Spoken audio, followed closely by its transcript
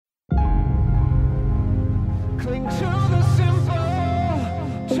Sing to the simple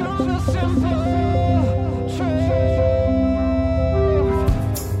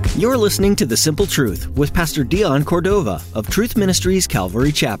truth. You're listening to The Simple Truth with Pastor Dion Cordova of Truth Ministries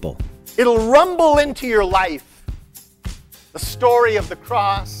Calvary Chapel. It'll rumble into your life. The story of the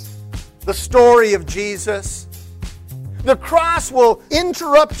cross, the story of Jesus. The cross will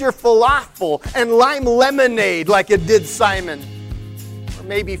interrupt your falafel and lime lemonade like it did Simon. Or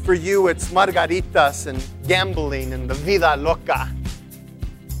maybe for you it's margaritas and gambling and the vida loca.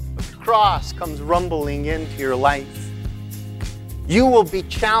 But the cross comes rumbling into your life. You will be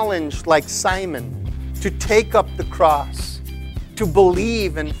challenged like Simon to take up the cross, to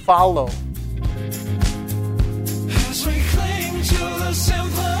believe and follow. As we cling to the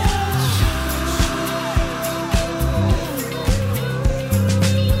simple.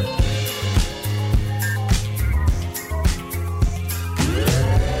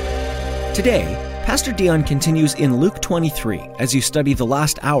 Today, Pastor Dion continues in Luke 23 as you study the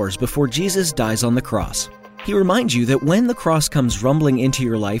last hours before Jesus dies on the cross. He reminds you that when the cross comes rumbling into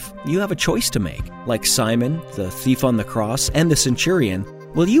your life, you have a choice to make. Like Simon, the thief on the cross, and the Centurion,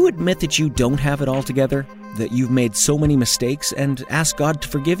 will you admit that you don't have it all together? That you've made so many mistakes and ask God to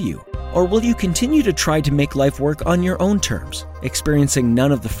forgive you? Or will you continue to try to make life work on your own terms, experiencing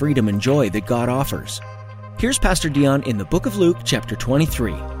none of the freedom and joy that God offers? Here's Pastor Dion in the book of Luke, chapter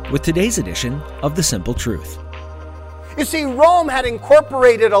 23, with today's edition of The Simple Truth. You see, Rome had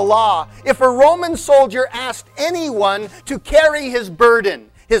incorporated a law. If a Roman soldier asked anyone to carry his burden,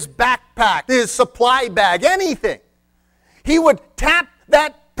 his backpack, his supply bag, anything, he would tap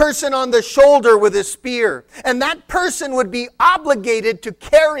that person on the shoulder with his spear, and that person would be obligated to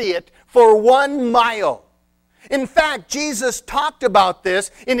carry it for 1 mile. In fact, Jesus talked about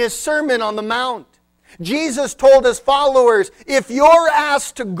this in his Sermon on the Mount. Jesus told his followers, if you're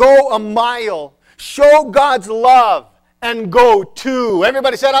asked to go a mile, show God's love and go 2.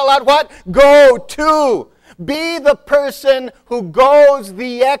 Everybody said out loud, what? Go 2. Be the person who goes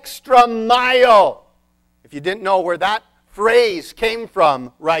the extra mile. If you didn't know where that phrase came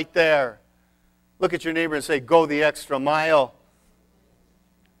from, right there. Look at your neighbor and say, go the extra mile.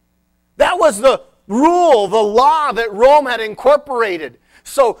 That was the rule, the law that Rome had incorporated.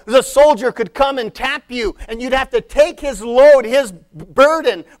 So the soldier could come and tap you, and you'd have to take his load, his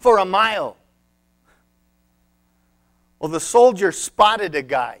burden, for a mile. Well, the soldier spotted a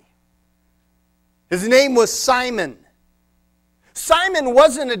guy. His name was Simon. Simon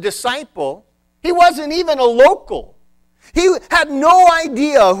wasn't a disciple. He wasn't even a local. He had no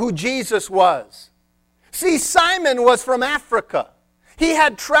idea who Jesus was. See, Simon was from Africa. He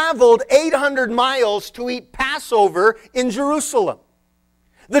had traveled 800 miles to eat Passover in Jerusalem.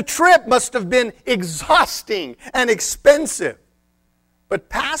 The trip must have been exhausting and expensive. But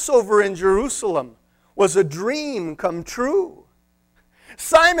Passover in Jerusalem was a dream come true.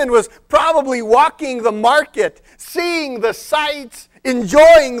 Simon was probably walking the market, seeing the sights,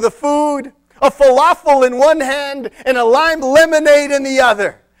 enjoying the food, a falafel in one hand and a lime lemonade in the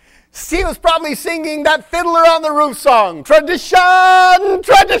other. He was probably singing that Fiddler on the Roof song, Tradition,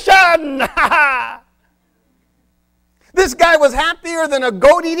 Tradition! This guy was happier than a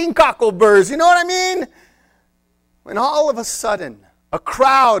goat eating cockleburrs, you know what I mean? When all of a sudden, a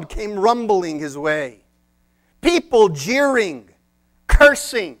crowd came rumbling his way. People jeering,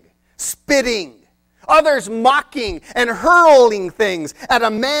 cursing, spitting, others mocking and hurling things at a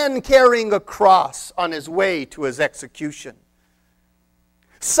man carrying a cross on his way to his execution.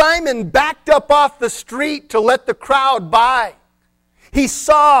 Simon backed up off the street to let the crowd by. He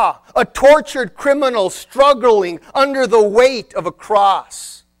saw a tortured criminal struggling under the weight of a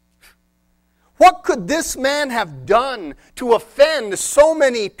cross. What could this man have done to offend so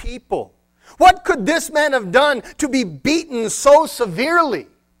many people? What could this man have done to be beaten so severely?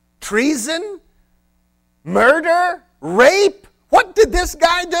 Treason? Murder? Rape? What did this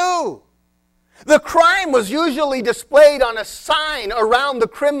guy do? The crime was usually displayed on a sign around the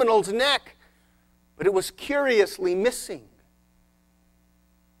criminal's neck, but it was curiously missing.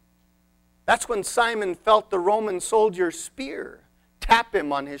 That's when Simon felt the Roman soldier's spear tap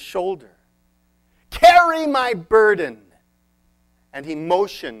him on his shoulder. Carry my burden. And he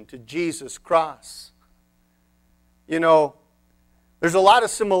motioned to Jesus' cross. You know, there's a lot of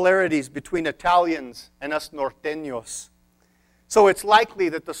similarities between Italians and us norteños. So it's likely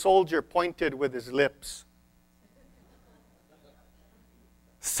that the soldier pointed with his lips.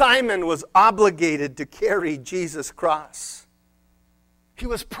 Simon was obligated to carry Jesus' cross. He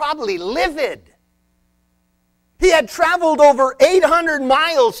was probably livid. He had traveled over 800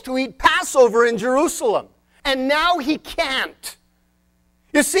 miles to eat Passover in Jerusalem, and now he can't.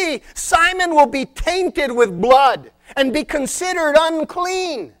 You see, Simon will be tainted with blood and be considered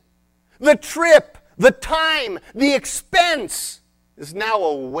unclean. The trip, the time, the expense is now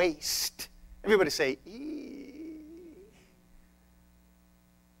a waste. Everybody say, "Eee."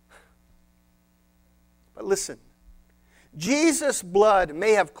 But listen, Jesus' blood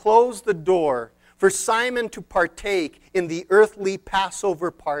may have closed the door for Simon to partake in the earthly Passover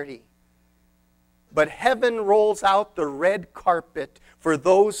party. But heaven rolls out the red carpet for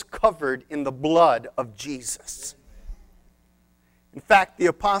those covered in the blood of Jesus. In fact, the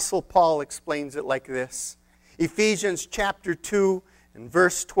Apostle Paul explains it like this. Ephesians chapter 2 and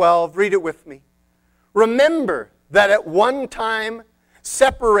verse 12. Read it with me. Remember that at one time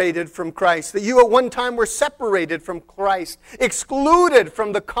separated from Christ, that you at one time were separated from Christ, excluded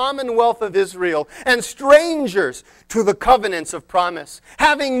from the commonwealth of Israel, and strangers to the covenants of promise,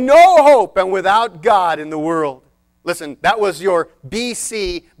 having no hope and without God in the world. Listen, that was your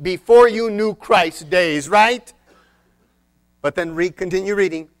BC, before you knew Christ days, right? But then continue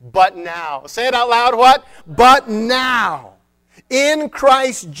reading. But now. Say it out loud, what? But now, in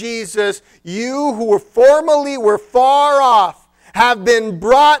Christ Jesus, you who formerly were far off have been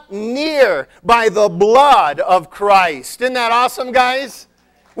brought near by the blood of Christ. Isn't that awesome, guys?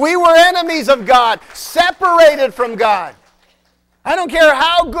 We were enemies of God, separated from God. I don't care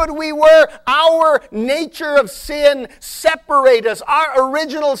how good we were, our nature of sin separated us. Our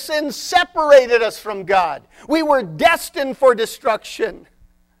original sin separated us from God. We were destined for destruction.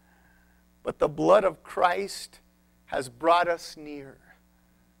 But the blood of Christ has brought us near.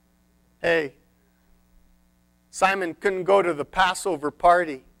 Hey, Simon couldn't go to the Passover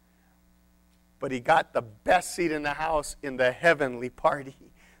party, but he got the best seat in the house in the heavenly party.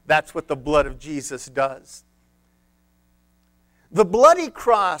 That's what the blood of Jesus does. The bloody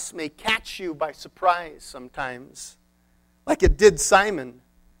cross may catch you by surprise sometimes, like it did Simon.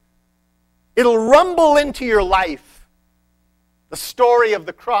 It'll rumble into your life. The story of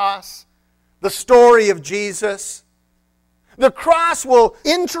the cross, the story of Jesus. The cross will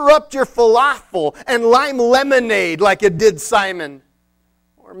interrupt your falafel and lime lemonade like it did Simon.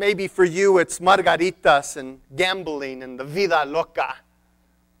 Or maybe for you it's margaritas and gambling and the vida loca.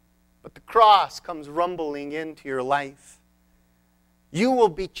 But the cross comes rumbling into your life. You will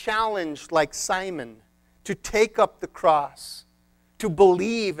be challenged like Simon to take up the cross, to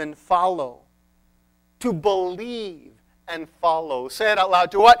believe and follow. To believe and follow. Say it out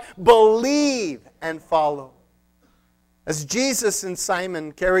loud. To what? Believe and follow. As Jesus and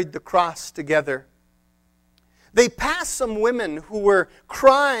Simon carried the cross together, they passed some women who were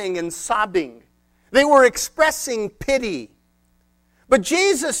crying and sobbing. They were expressing pity. But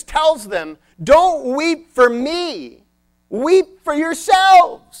Jesus tells them, don't weep for me. Weep for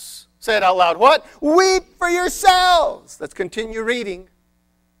yourselves. Say it out loud. What? Weep for yourselves. Let's continue reading.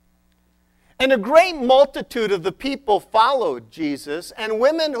 And a great multitude of the people followed Jesus, and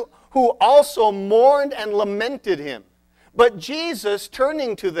women who also mourned and lamented him. But Jesus,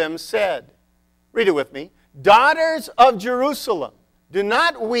 turning to them, said, read it with me, daughters of Jerusalem, do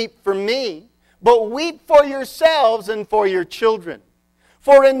not weep for me, but weep for yourselves and for your children.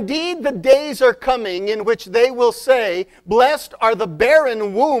 For indeed the days are coming in which they will say, blessed are the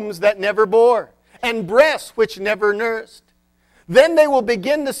barren wombs that never bore, and breasts which never nursed. Then they will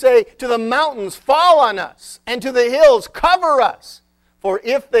begin to say to the mountains, fall on us, and to the hills, cover us. For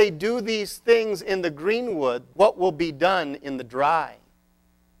if they do these things in the greenwood, what will be done in the dry?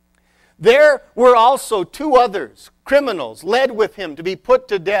 There were also two others, criminals, led with him to be put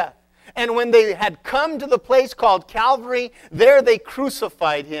to death. And when they had come to the place called Calvary, there they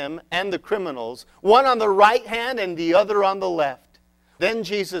crucified him and the criminals, one on the right hand and the other on the left. Then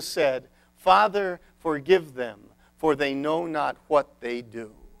Jesus said, Father, forgive them, for they know not what they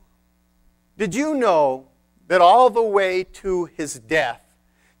do. Did you know that all the way to his death,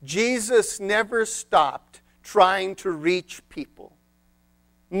 Jesus never stopped trying to reach people,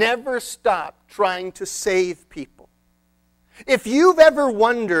 never stopped trying to save people? If you've ever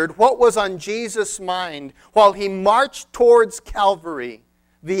wondered what was on Jesus' mind while he marched towards Calvary,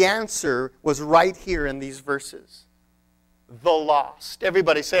 the answer was right here in these verses. The lost.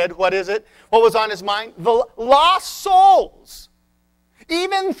 Everybody said, what is it? What was on his mind? The lost souls.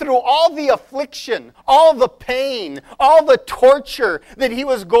 Even through all the affliction, all the pain, all the torture that he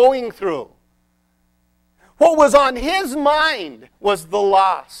was going through, what was on his mind was the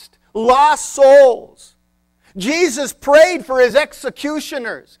lost. Lost souls. Jesus prayed for his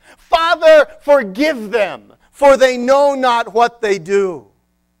executioners. Father, forgive them, for they know not what they do.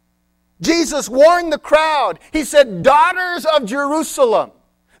 Jesus warned the crowd. He said, daughters of Jerusalem.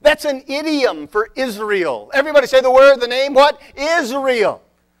 That's an idiom for Israel. Everybody say the word, the name, what? Israel.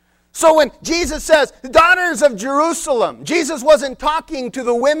 So when Jesus says, daughters of Jerusalem, Jesus wasn't talking to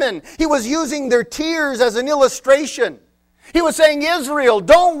the women. He was using their tears as an illustration. He was saying, Israel,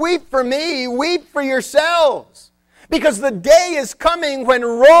 don't weep for me, weep for yourselves. Because the day is coming when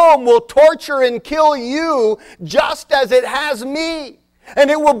Rome will torture and kill you just as it has me.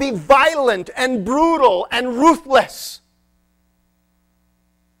 And it will be violent and brutal and ruthless.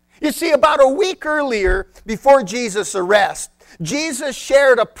 You see, about a week earlier, before Jesus' arrest, Jesus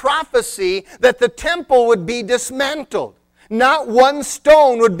shared a prophecy that the temple would be dismantled. Not one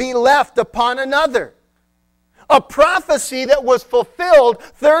stone would be left upon another. A prophecy that was fulfilled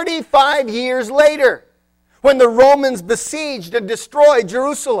 35 years later, when the Romans besieged and destroyed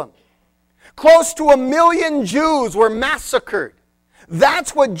Jerusalem. Close to 1 million Jews were massacred.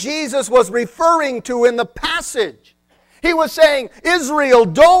 That's what Jesus was referring to in the passage. He was saying, Israel,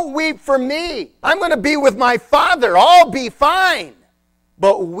 don't weep for me. I'm going to be with my Father. I'll be fine.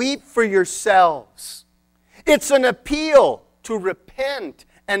 But weep for yourselves. It's an appeal to repent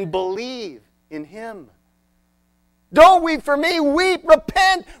and believe in Him. Don't weep for me. Weep,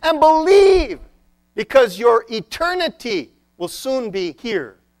 repent, and believe. Because your eternity will soon be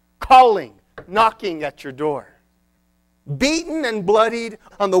here, calling, knocking at your door. Beaten and bloodied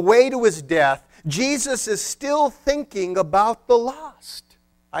on the way to His death, Jesus is still thinking about the lost.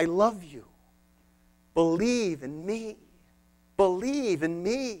 I love you. Believe in me. Believe in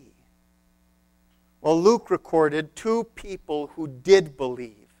me. Well, Luke recorded 2 people who did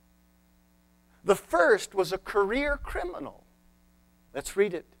believe. The first was a career criminal. Let's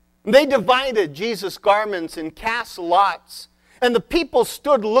read it. They divided Jesus' garments and cast lots, and the people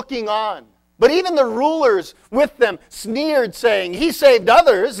stood looking on. But even the rulers with them sneered, saying, He saved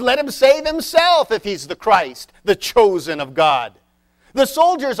others, let Him save Himself if He's the Christ, the chosen of God. The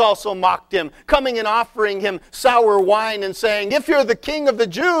soldiers also mocked Him, coming and offering Him sour wine and saying, If you're the King of the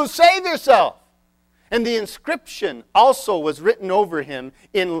Jews, save yourself. And the inscription also was written over Him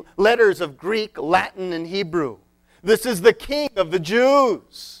in letters of Greek, Latin, and Hebrew. This is the King of the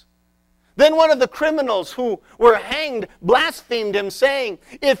Jews. Then one of the criminals who were hanged blasphemed Him, saying,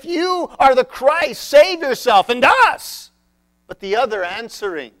 If you are the Christ, save yourself and us. But the other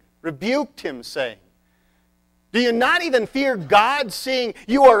answering rebuked Him, saying, Do you not even fear God, seeing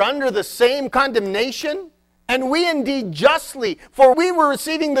you are under the same condemnation? And we indeed justly, for we were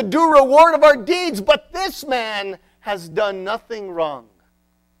receiving the due reward of our deeds, but this man has done nothing wrong.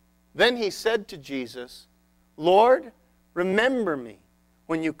 Then he said to Jesus, Lord, remember me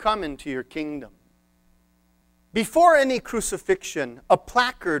when you come into your kingdom. Before any crucifixion, a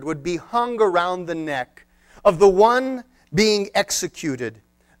placard would be hung around the neck of the one being executed,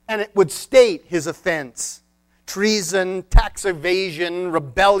 and it would state his offense: treason, tax evasion,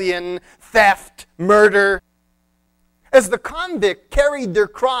 rebellion, theft, murder. As the convict carried their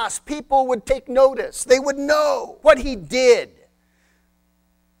cross, people would take notice. They would know what he did.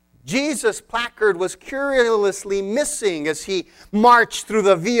 Jesus' placard was curiously missing as he marched through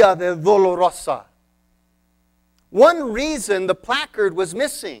the Via del Dolorosa. One reason the placard was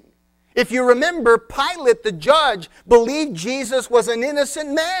missing, if you remember, Pilate, the judge, believed Jesus was an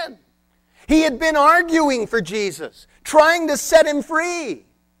innocent man. He had been arguing for Jesus, trying to set Him free.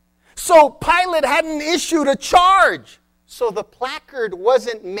 So Pilate hadn't issued a charge. So the placard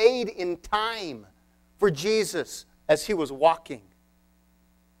wasn't made in time for Jesus as He was walking.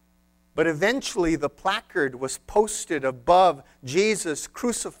 But eventually the placard was posted above Jesus'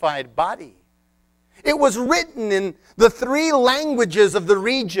 crucified body. It was written in the 3 languages of the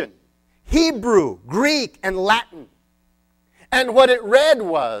region: Hebrew, Greek, and Latin. And what it read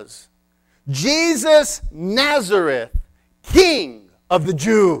was, Jesus Nazareth, King of the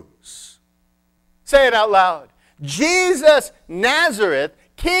Jews. Say it out loud. Jesus Nazareth,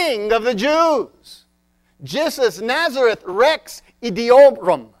 King of the Jews. Jesus Nazareth Rex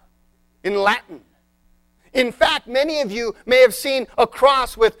Idiorum in Latin. In fact, many of you may have seen a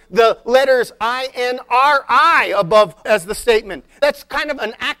cross with the letters INRI above as the statement. That's kind of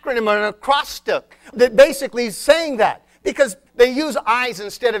an acronym or an acrostic that basically is saying that. Because they use I's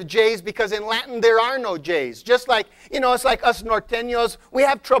instead of J's, because in Latin there are no J's. Just like, it's like us norteños, we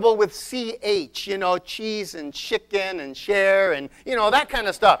have trouble with CH, cheese and chicken and share and, that kind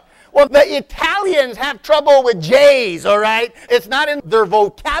of stuff. Well, the Italians have trouble with J's, all right? It's not in their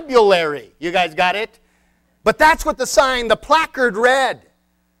vocabulary. You guys got it? But that's what the placard read.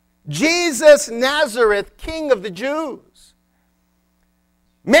 Jesus Nazareth, King of the Jews.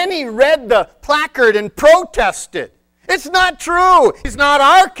 Many read the placard and protested. It's not true. He's not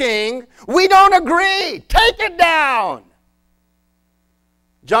our king. We don't agree. Take it down.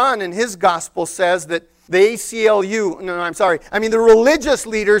 John in his gospel says that the the religious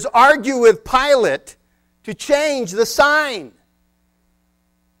leaders argue with Pilate to change the sign.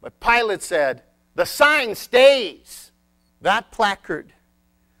 But Pilate said, the sign stays. That placard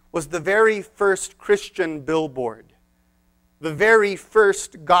was the very first Christian billboard, the very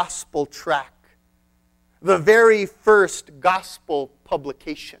first gospel tract, the very first gospel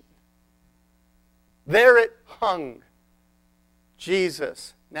publication. There it hung,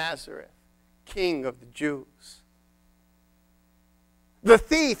 Jesus, Nazareth, King of the Jews. The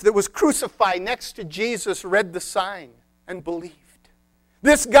thief that was crucified next to Jesus read the sign and believed.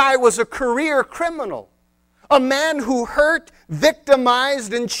 This guy was a career criminal, a man who hurt,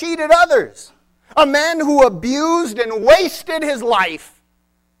 victimized, and cheated others, a man who abused and wasted his life.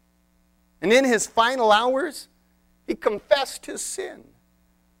 And in his final hours, he confessed his sin.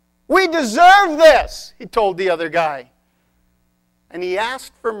 We deserve this, he told the other guy. And he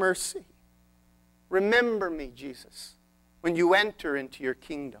asked for mercy. Remember me, Jesus, when you enter into your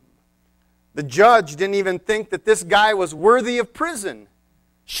kingdom. The judge didn't even think that this guy was worthy of prison.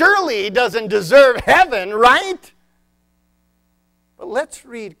 Surely he doesn't deserve heaven, right? But let's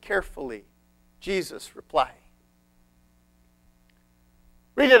read carefully Jesus' reply.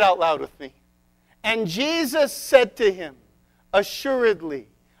 Read it out loud with me. And Jesus said to him, assuredly,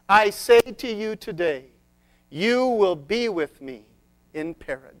 I say to you today, you will be with me in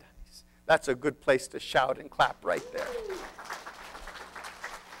paradise. That's a good place to shout and clap right there.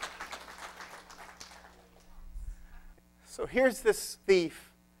 So here's this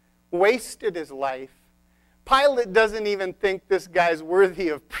thief, wasted his life. Pilate doesn't even think this guy's worthy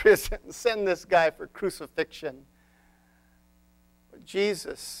of prison. Send this guy for crucifixion. But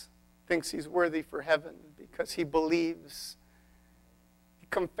Jesus thinks he's worthy for heaven because he believes. He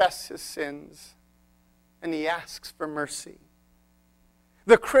confesses his sins and he asks for mercy.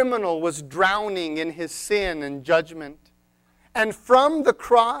 The criminal was drowning in his sin and judgment. And from the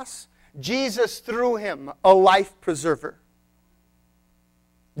cross, Jesus threw him a life preserver.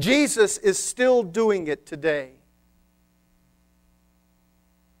 Jesus is still doing it today.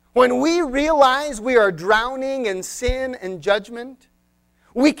 When we realize we are drowning in sin and judgment,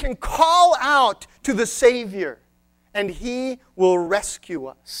 we can call out to the Savior, and He will rescue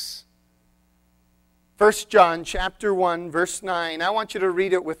us. 1 John chapter 1, verse 9. I want you to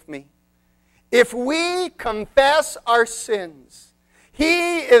read it with me. If we confess our sins,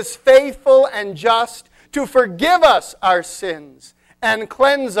 He is faithful and just to forgive us our sins and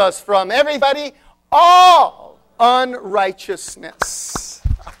cleanse us from everybody, all unrighteousness.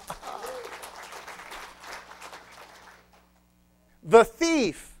 The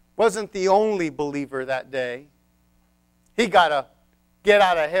thief wasn't the only believer that day. He got a get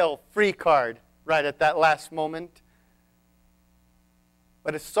out of hell free card right at that last moment.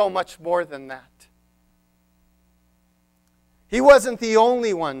 But it's so much more than that. He wasn't the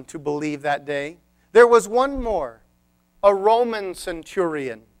only one to believe that day. There was one more, a Roman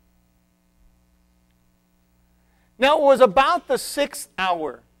centurion. Now it was about the 6th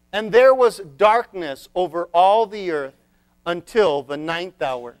hour, and there was darkness over all the earth until the 9th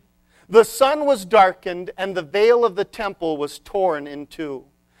hour. The sun was darkened, and the veil of the temple was torn in two.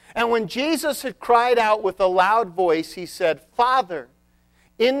 And when Jesus had cried out with a loud voice, he said, Father,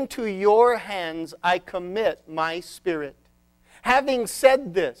 into your hands I commit my spirit. Having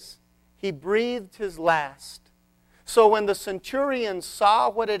said this, he breathed his last. So when the centurion saw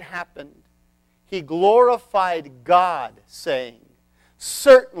what had happened, he glorified God, saying,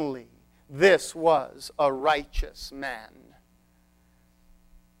 certainly this was a righteous man.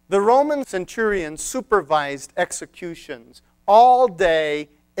 The Roman centurion supervised executions all day,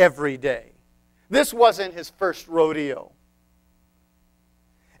 every day. This wasn't his first rodeo.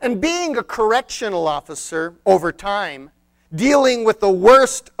 And being a correctional officer over time, dealing with the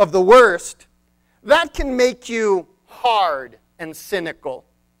worst of the worst, that can make you hard and cynical.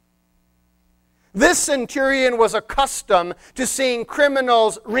 This centurion was accustomed to seeing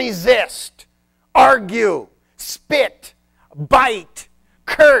criminals resist, argue, spit, bite,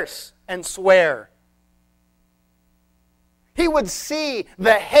 curse, and swear. He would see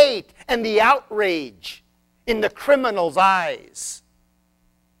the hate and the outrage in the criminal's eyes.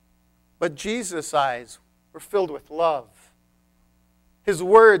 But Jesus' eyes were filled with love. His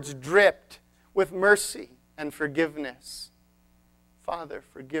words dripped with mercy and forgiveness. Father,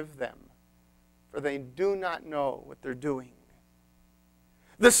 forgive them, for they do not know what they're doing.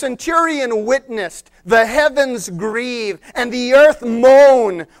 The centurion witnessed the heavens grieve and the earth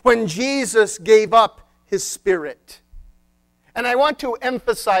moan when Jesus gave up his spirit. And I want to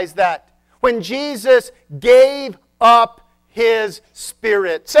emphasize that. When Jesus gave up His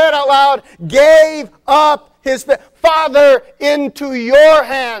Spirit. Say it out loud. Gave up His Spirit. Father, into your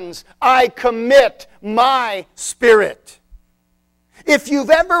hands I commit my spirit. If you've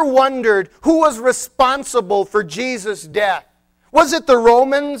ever wondered who was responsible for Jesus' death, was it the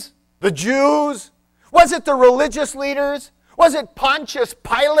Romans? The Jews? Was it the religious leaders? Was it Pontius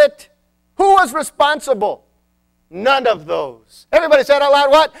Pilate? Who was responsible? None of those. Everybody said out loud,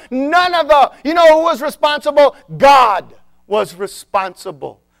 what? None of those. You know who was responsible? God was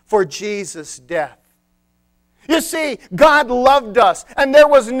responsible for Jesus' death. You see, God loved us, and there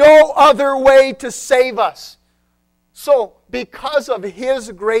was no other way to save us. So, because of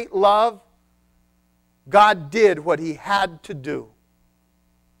His great love, God did what He had to do.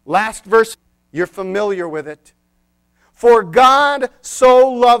 Last verse, you're familiar with it. For God so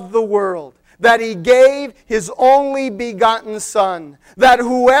loved the world that He gave His only begotten Son, that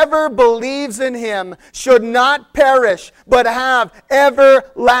whoever believes in Him should not perish, but have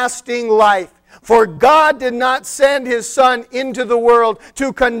everlasting life. For God did not send His Son into the world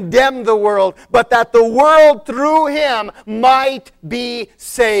to condemn the world, but that the world through Him might be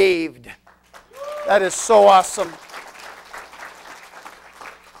saved. That is so awesome.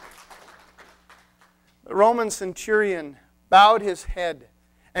 The Roman centurion bowed his head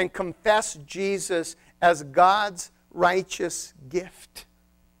and confessed Jesus as God's righteous gift.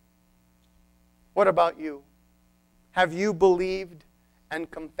 What about you? Have you believed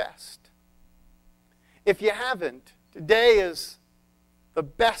and confessed? If you haven't, today is the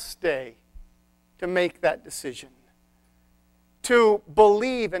best day to make that decision. To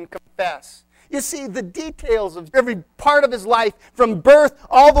believe and confess. You see, the details of every part of his life, from birth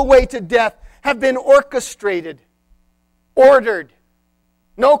all the way to death, have been orchestrated, ordered.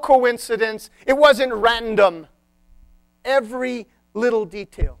 No coincidence. It wasn't random. Every little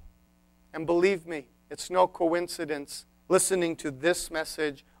detail. And believe me, it's no coincidence listening to this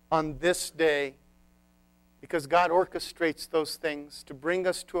message on this day, because God orchestrates those things to bring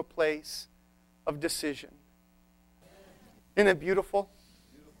us to a place of decision. Isn't it beautiful?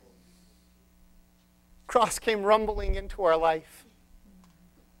 Cross came rumbling into our life.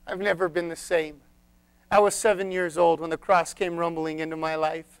 I've never been the same. I was 7 years old when the cross came rumbling into my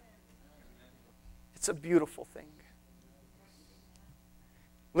life. It's a beautiful thing.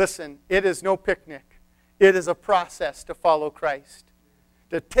 Listen, it is no picnic. It is a process to follow Christ.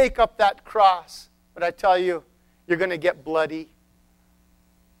 To take up that cross. But I tell you, you're going to get bloody.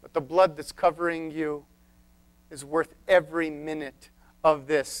 But the blood that's covering you is worth every minute of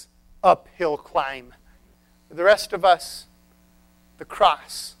this uphill climb. For the rest of us, the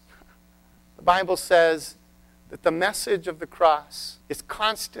cross. The Bible says that the message of the cross is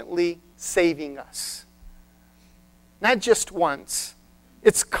constantly saving us. Not just once.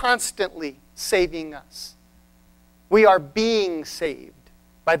 It's constantly saving us. We are being saved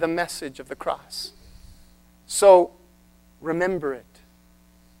by the message of the cross. So, remember it.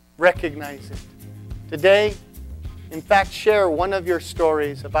 Recognize it. Today, in fact, share one of your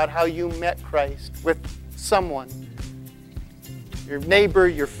stories about how you met Christ with someone. Your neighbor,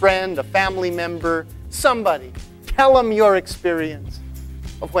 your friend, a family member, somebody. Tell them your experience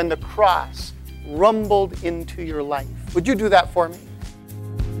of when the cross rumbled into your life. Would you do that for me?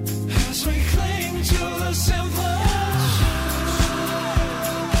 As we cling to the simple.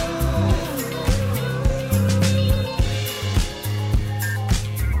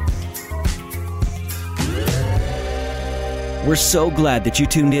 We're so glad that you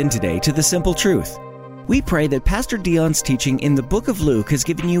tuned in today to The Simple Truth. We pray that Pastor Dion's teaching in the book of Luke has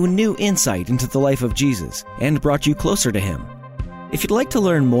given you a new insight into the life of Jesus and brought you closer to Him. If you'd like to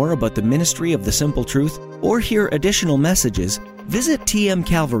learn more about the ministry of The Simple Truth or hear additional messages, visit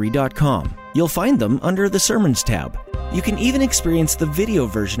tmcalvary.com. You'll find them under the Sermons tab. You can even experience the video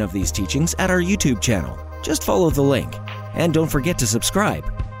version of these teachings at our YouTube channel. Just follow the link. And don't forget to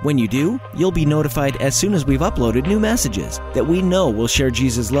subscribe. When you do, you'll be notified as soon as we've uploaded new messages that we know will share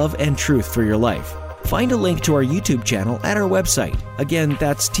Jesus' love and truth for your life. Find a link to our YouTube channel at our website. Again,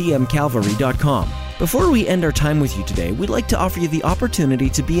 that's tmcalvary.com. Before we end our time with you today, we'd like to offer you the opportunity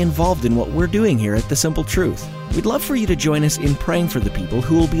to be involved in what we're doing here at The Simple Truth. We'd love for you to join us in praying for the people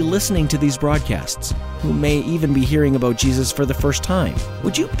who will be listening to these broadcasts, who may even be hearing about Jesus for the first time.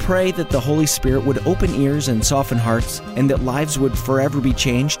 Would you pray that the Holy Spirit would open ears and soften hearts, and that lives would forever be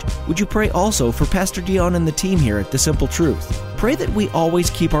changed? Would you pray also for Pastor Dion and the team here at The Simple Truth? Pray that we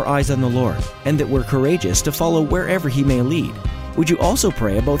always keep our eyes on the Lord, and that we're courageous to follow wherever He may lead. Would you also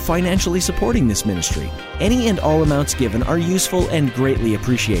pray about financially supporting this ministry? Any and all amounts given are useful and greatly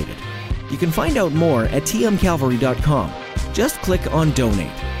appreciated. You can find out more at tmcalvary.com. Just click on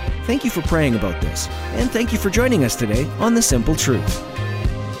Donate. Thank you for praying about this, and thank you for joining us today on The Simple Truth.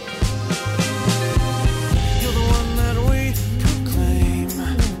 You're the one that we proclaim.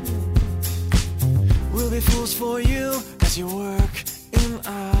 We'll be fools for you as you work in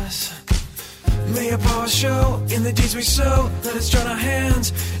us. May your power show in the deeds we sow. Let us join our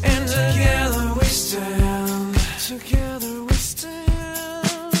hands, and together we stand. Together